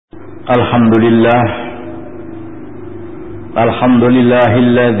Alhamdulillah,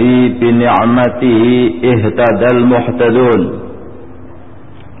 alhamdulillahilladzi bi ni'matihi ihtadal muhtadun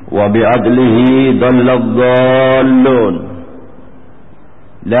wa bi adlihi dhallad dhallun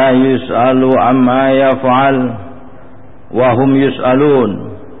la yus'alu amma yaf'al wa hum yus'alun.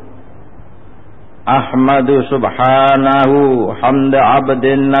 Ahmadu subhanahu hamda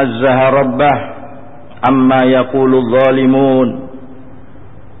 'abdin nazzaha rabbah amma yaqulu dhalimun.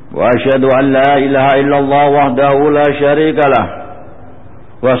 وأشهد أن لا إله إلا الله وحده لا شريك له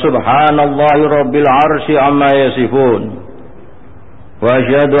وسبحان الله رب العرش عما يصفون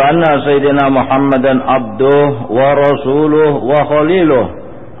وأشهد أن سيدنا محمدا عبده ورسوله وخليله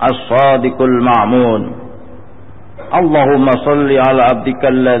الصادق المأمون. اللهم صل على عبدك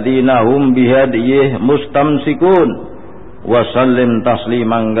الذين هم بهديه مستمسكون وسلم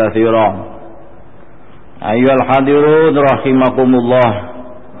تسليما كثيرا. أيها الحاضرون رحمكم الله،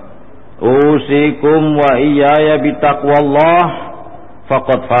 usikum wa iyaya bitaqwallah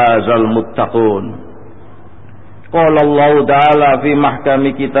faqad fazal muttaqun. Qala Allah ta'ala fi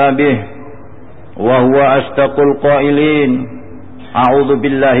mahkami kitabih wa huwa asdaqul qailin. A'udzu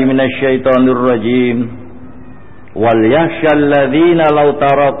billahi minasy syaithanir rajim. Wal yakhshal ladzina law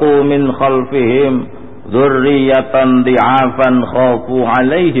taraku min khalfihim dzurriyyatan dhi'afan khafu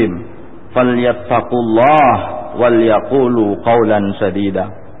 'alaihim falyattaqullah wal yaqulu qawlan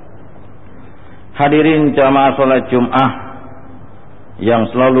sadida. Hadirin jamaah salat Jum'ah yang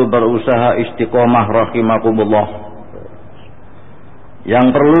selalu berusaha istiqomah rahimakumullah. Yang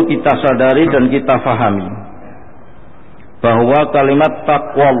perlu kita sadari dan kita fahami bahwa kalimat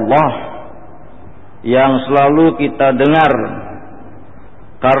taqwallah yang selalu kita dengar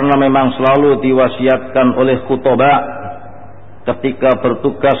karena memang selalu diwasiatkan oleh khutbah ketika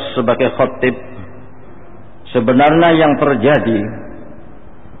bertugas sebagai khatib, sebenarnya yang terjadi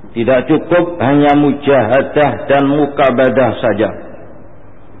tidak cukup hanya mujahadah dan mukabadah saja.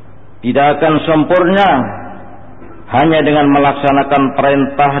 Tidak akan sempurna hanya dengan melaksanakan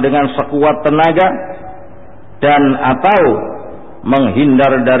perintah dengan sekuat tenaga dan atau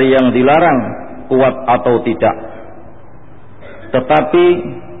menghindar dari yang dilarang, kuat atau tidak. Tetapi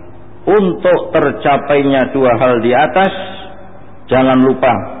untuk tercapainya dua hal di atas, jangan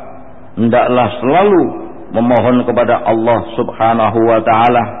lupa hendaklah selalu memohon kepada Allah Subhanahu wa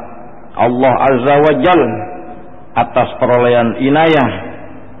ta'ala, Allah Azza wa Jal, atas perolehan inayah,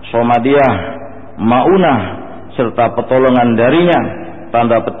 somadiyah, maunah, serta pertolongan darinya,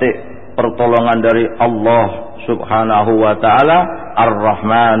 tanda petik pertolongan dari Allah Subhanahu wa ta'ala,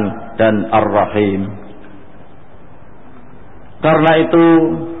 Ar-Rahman dan Ar-Rahim. Karena itu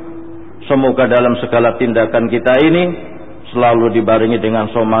semoga dalam segala tindakan kita ini selalu dibarengi dengan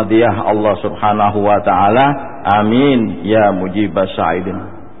somadiyah Allah Subhanahu wa ta'ala. Amin ya mujibas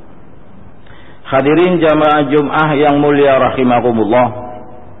sa'idin. Hadirin jamaah Jum'ah yang mulia rahimakumullah,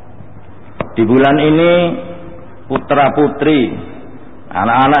 di bulan ini putra putri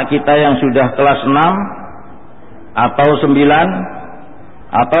anak-anak kita yang sudah kelas 6 atau 9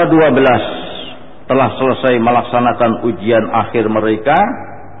 atau 12 telah selesai melaksanakan ujian akhir mereka,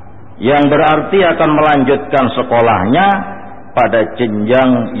 yang berarti akan melanjutkan sekolahnya pada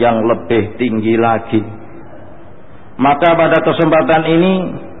jenjang yang lebih tinggi lagi. Maka pada kesempatan ini,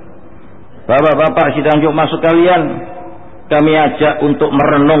 Bapak-bapak sidang Jumat sekalian, kami ajak untuk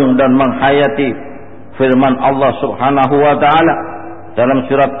merenung dan menghayati firman Allah Subhanahu wa ta'ala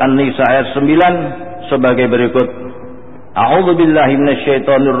dalam surat An-Nisa ayat 9 sebagai berikut. A'udzu billahi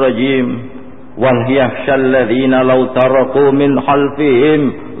minasyaitonir rajim. Wal yakhshal ladzina law taraku min khalfihim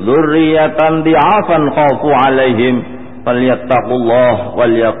dzurriyyatan dhi'afan khafu 'alaihim falyattaqullah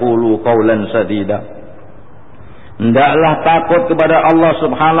wal yaqulu qawlan sadida. Hendaklah takut kepada Allah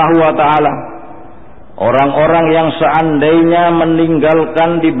Subhanahu wa ta'ala orang-orang yang seandainya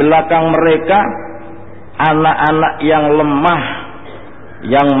meninggalkan di belakang mereka anak-anak yang lemah,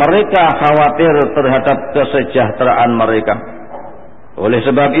 yang mereka khawatir terhadap kesejahteraan mereka. Oleh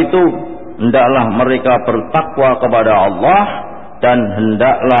sebab itu, hendaklah mereka bertakwa kepada Allah dan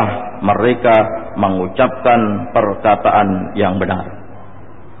hendaklah mereka mengucapkan perkataan yang benar.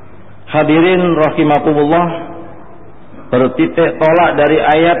 Hadirin rahimakumullah, bertitik tolak dari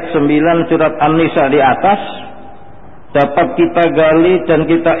ayat 9 surat An-Nisa di atas dapat kita gali dan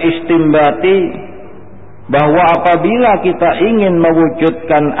kita istimbati bahwa apabila kita ingin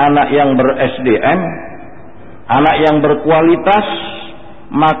mewujudkan anak yang ber-SDM, anak yang berkualitas,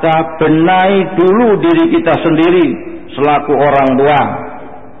 maka benahi dulu diri kita sendiri selaku orang tua.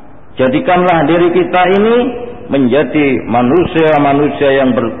 Jadikanlah diri kita ini menjadi manusia-manusia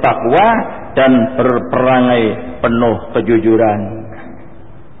yang bertakwa dan berperangai penuh kejujuran.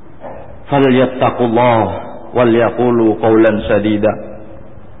 falyattaqullah wal yaqulu qawlan sadida.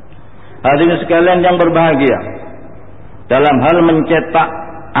 Hadirin sekalian yang berbahagia, dalam hal mencetak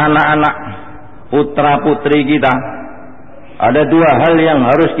anak-anak putra-putri kita, ada dua hal yang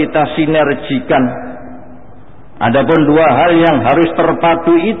harus kita sinergikan. Adapun dua hal yang harus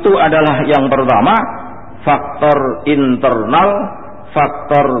terpadu itu adalah yang pertama, faktor internal,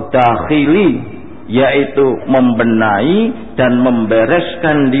 faktor dakhili, yaitu membenahi dan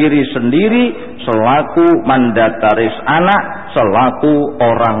membereskan diri sendiri selaku mandataris anak, selaku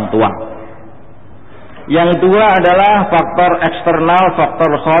orang tua. Yang dua adalah faktor eksternal,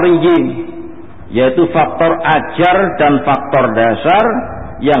 faktor khariji, yaitu faktor ajar dan faktor dasar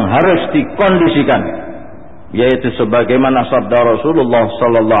yang harus dikondisikan, yaitu sebagaimana sabda Rasulullah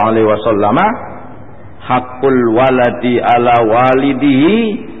sallallahu alaihi wasallam, hakul waladi ala walidihi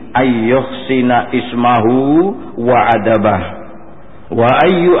ayyuhsina ismahu wa adabah wa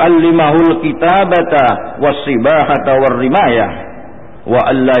ayyu'allimahul kitabata was-sibahata war-rimayah wa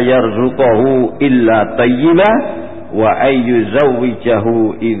alla yarzuqahu illa tayyibah wa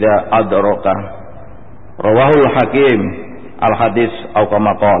ayyuzawwijahu idza adraka. Rawahul Hakim al-hadis au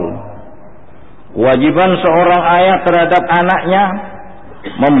kama qala. Kewajiban seorang ayah terhadap anaknya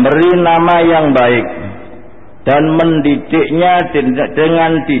memberi nama yang baik dan mendidiknya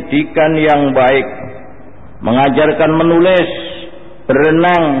dengan didikan yang baik, mengajarkan menulis,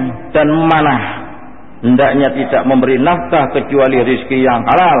 berenang dan memanah, hendaknya tidak memberi nafkah kecuali rezeki yang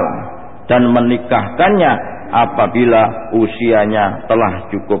halal, dan menikahkannya apabila usianya telah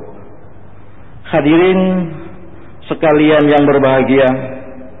cukup. Hadirin sekalian yang berbahagia,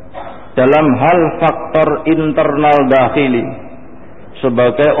 dalam hal faktor internal dakhili,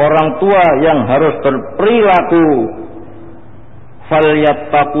 sebagai orang tua yang harus berperilaku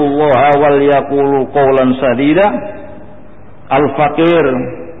falyattaqullaha wal yaqulu qawlan sadida, al-fakir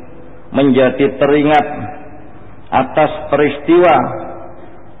menjadi teringat atas peristiwa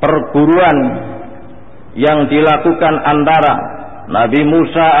perguruan yang dilakukan antara Nabi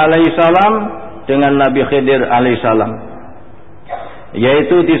Musa alaihissalam dengan Nabi Khidir alaihissalam,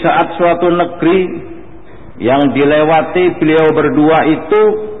 yaitu di saat suatu negeri yang dilewati beliau berdua itu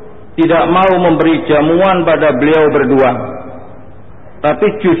tidak mau memberi jamuan pada beliau berdua, tapi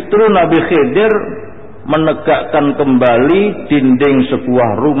justru Nabi Khidir menegakkan kembali dinding sebuah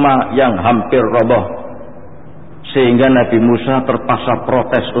rumah yang hampir roboh, sehingga Nabi Musa terpaksa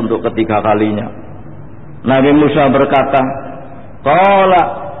protes untuk ketiga kalinya. Nabi Musa berkata, qala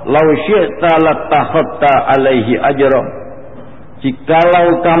law syi'ta lattakhadta alaihi ajra,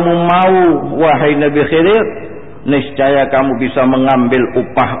 jikalau kamu mau wahai Nabi Khidir, niscaya kamu bisa mengambil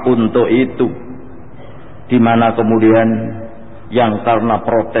upah untuk itu. Di mana kemudian yang karena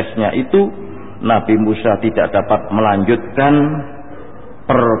protesnya itu Nabi Musa tidak dapat melanjutkan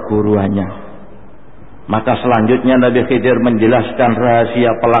perguruannya. Maka selanjutnya Nabi Khidir menjelaskan rahasia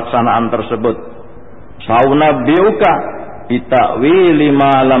pelaksanaan tersebut. Saunabbiuka bita'wili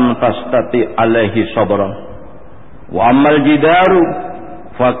ma lam tastati alaihi sabra. Wa ammal jidaru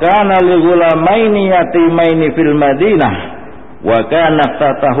fakana li ghulamaini yatimaini fil Madinah wa kana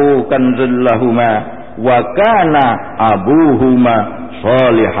tatahu kanzul lahuma wa kana abuhuma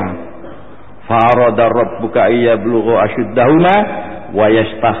shalihan farada rabbuka ayablughu ashuddahuma wa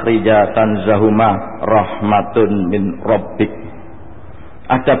yastakhrija kanzahuma rahmatun min rabbik.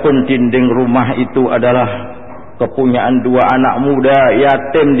 Adapun dinding rumah itu adalah kepunyaan dua anak muda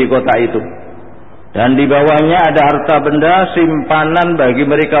yatim di kota itu, dan di bawahnya ada harta benda simpanan bagi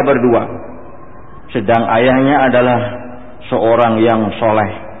mereka berdua, sedang ayahnya adalah seorang yang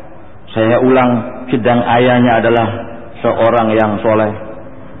soleh. Saya ulang, sedang ayahnya adalah seorang yang soleh.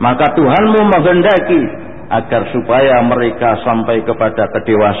 Maka Tuhanmu menghendaki agar supaya mereka sampai kepada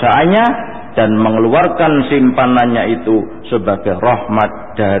kedewasaannya dan mengeluarkan simpanannya itu sebagai rahmat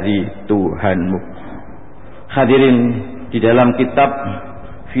dari Tuhanmu. Hadirin, di dalam kitab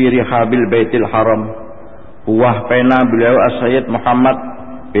Fi Rihabil Baitil Haram, buah pena beliau As-Sayyid Muhammad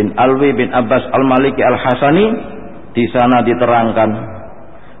bin Alwi bin Abbas Al-Maliki Al-Hasani, di sana diterangkan,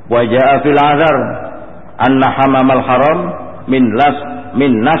 wa ja'a fil azar anna hamamal haram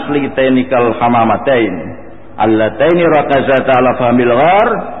min nasli tainikal hamamatain allataini rakazata ala famil ghar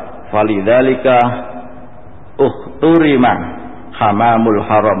falidzalika uhturima hamamul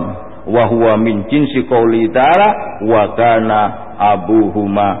haram wa huwa min jinsi qouli ta'ala wa kana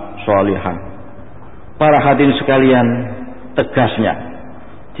abuhuma sholihan. Para hadirin sekalian, tegasnya,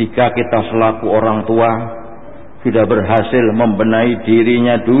 jika kita selaku orang tua sudah berhasil membenahi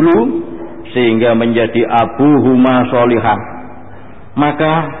dirinya dulu sehingga menjadi abuhuma sholihan,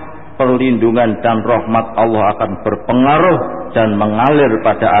 maka perlindungan dan rahmat Allah akan berpengaruh dan mengalir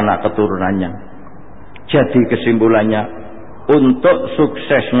pada anak keturunannya. Jadi kesimpulannya, untuk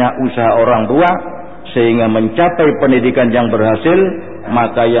suksesnya usaha orang tua sehingga mencapai pendidikan yang berhasil,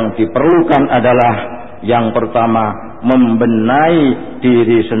 maka yang diperlukan adalah yang pertama, membenahi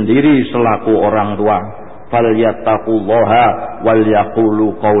diri sendiri selaku orang tua. Falyattaqullaha wal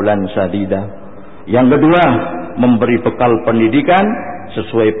yaqulu qaulan sadida. Yang kedua, memberi bekal pendidikan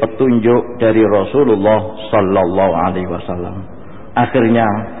sesuai petunjuk dari Rasulullah sallallahu alaihi wasallam. Akhirnya,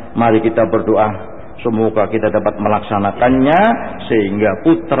 mari kita berdoa semoga kita dapat melaksanakannya sehingga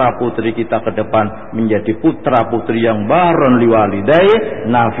putra-putri kita ke depan menjadi putra-putri yang baron liwalidai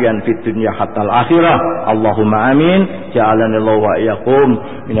nafian fid dunya hatta akhirah. Allahumma amin. Ja'alani Allah wa iyyakum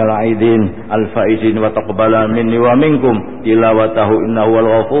minal aidin al-faizin wa taqabbala minni wa minkum tilawatahu innahu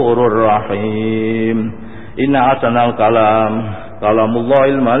wal ghafurur rahim. Inna asanal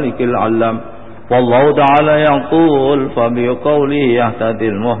kalamullahil malikil alam. Wallahu ta'ala yaqul fa bi qawlihi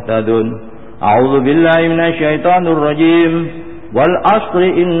yahtadil muhtadun. A'udzu billahi minasyaitonir rajim. Wal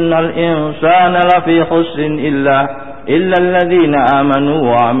asri innal insana lafi khusrin illa alladziina aamanu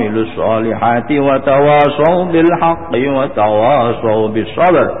wa 'amilus solihati wa tawashaw bil haqqi wa tawashaw bis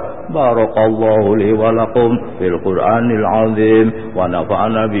sabr. Barakallahu li wa lakum fil Qur'anil 'azim wa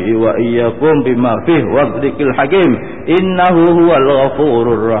nafa'ana bihi wa iyyakum bima fihi wadh-dhikril hakim. Innahu huwal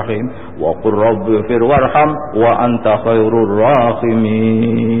ghafurur rahim. Wa qur rabbighfir warham wa anta khairur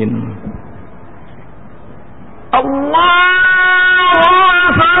rahimin.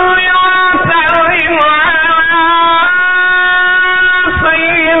 Allahumma salli wa sallim ala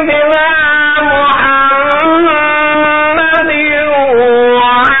sayyidina Muhammadin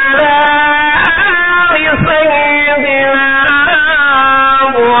wa ala ali sayyidina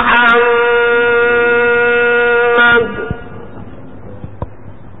Muhammad.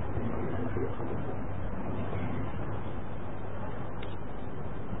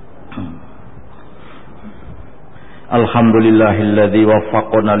 Alhamdulillahilladzi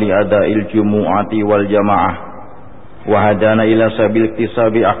waffaqana li ada'il jumu'ati wal jamaah wa hadana ila sabil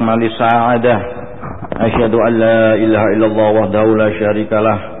iktisabi akmalis sa'adah. Asyhadu an la ilaha illallah wahdahu la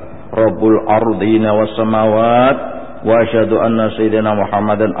syarikalah rabbul ardina was samawat wa asyhadu anna sayyidina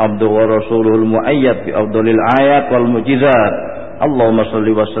Muhammadan abduhu wa rasuluhul muayyad bi afdhalil ayat wal mujizat. Allahumma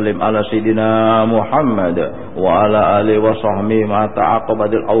salli wa sallim ala sayyidina Muhammad wa ala alihi wa sahbihi ma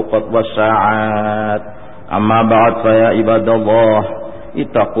ta'aqabadil awqat was sa'at. Amma ba'd fa ya ibadallah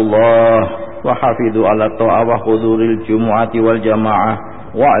ittaqullah wa hafidhu ala ta'ah wa huduril jumu'ati wal jamaah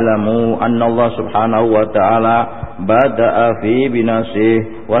wa'lamu anna Allah subhanahu wa ta'ala bada'a fi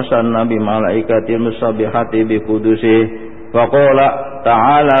binasih wa sanna bi malaikatil musabbihati bi qudusih faqala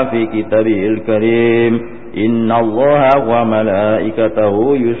ta'ala fi kitabihil karim inna Allah wa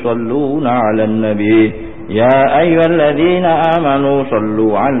malaikatahu yusalluna 'alan nabi. Ya ayyuhalladzina amanu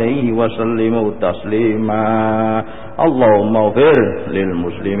sallu alaihi wa sallimu taslima. Allahumma ighfir lil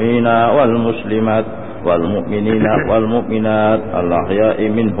muslimina wal muslimat wal mu'minina wal mu'minat al ahya'i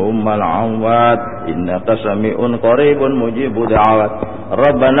minhum wal amwat innaka sami'un qaribun mujibud da'awat.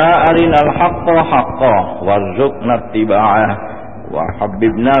 Rabbana arinal haqqa haqqan warzuqna ittiba'ah wa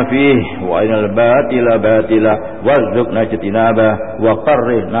habbibna fihi wa arinal batila batila warzuqna ijtinabah wa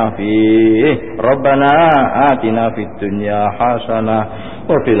qarrihna fihi. Rabbana atina fid dunya hasanah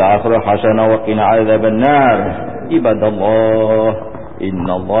wa fil akhirati hasanah wa qina adzaban nar. Ibadallah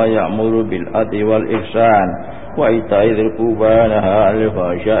innallaha ya'muru bil adli wal ihsan wa ita'i dzil qurba nahaa 'anil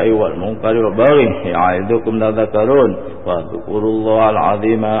fahsya'i wal munkari wal baghi ya'idukum tadhakkarun wa dzkurullahal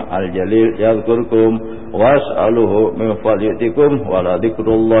 'azima al jalil yadhkurkum was'aluhu min fadlatikum wa la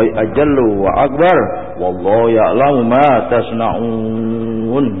dzikrullahi ajallu wa akbar wallahu ya'lamu ma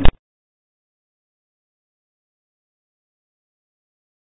tasna'un.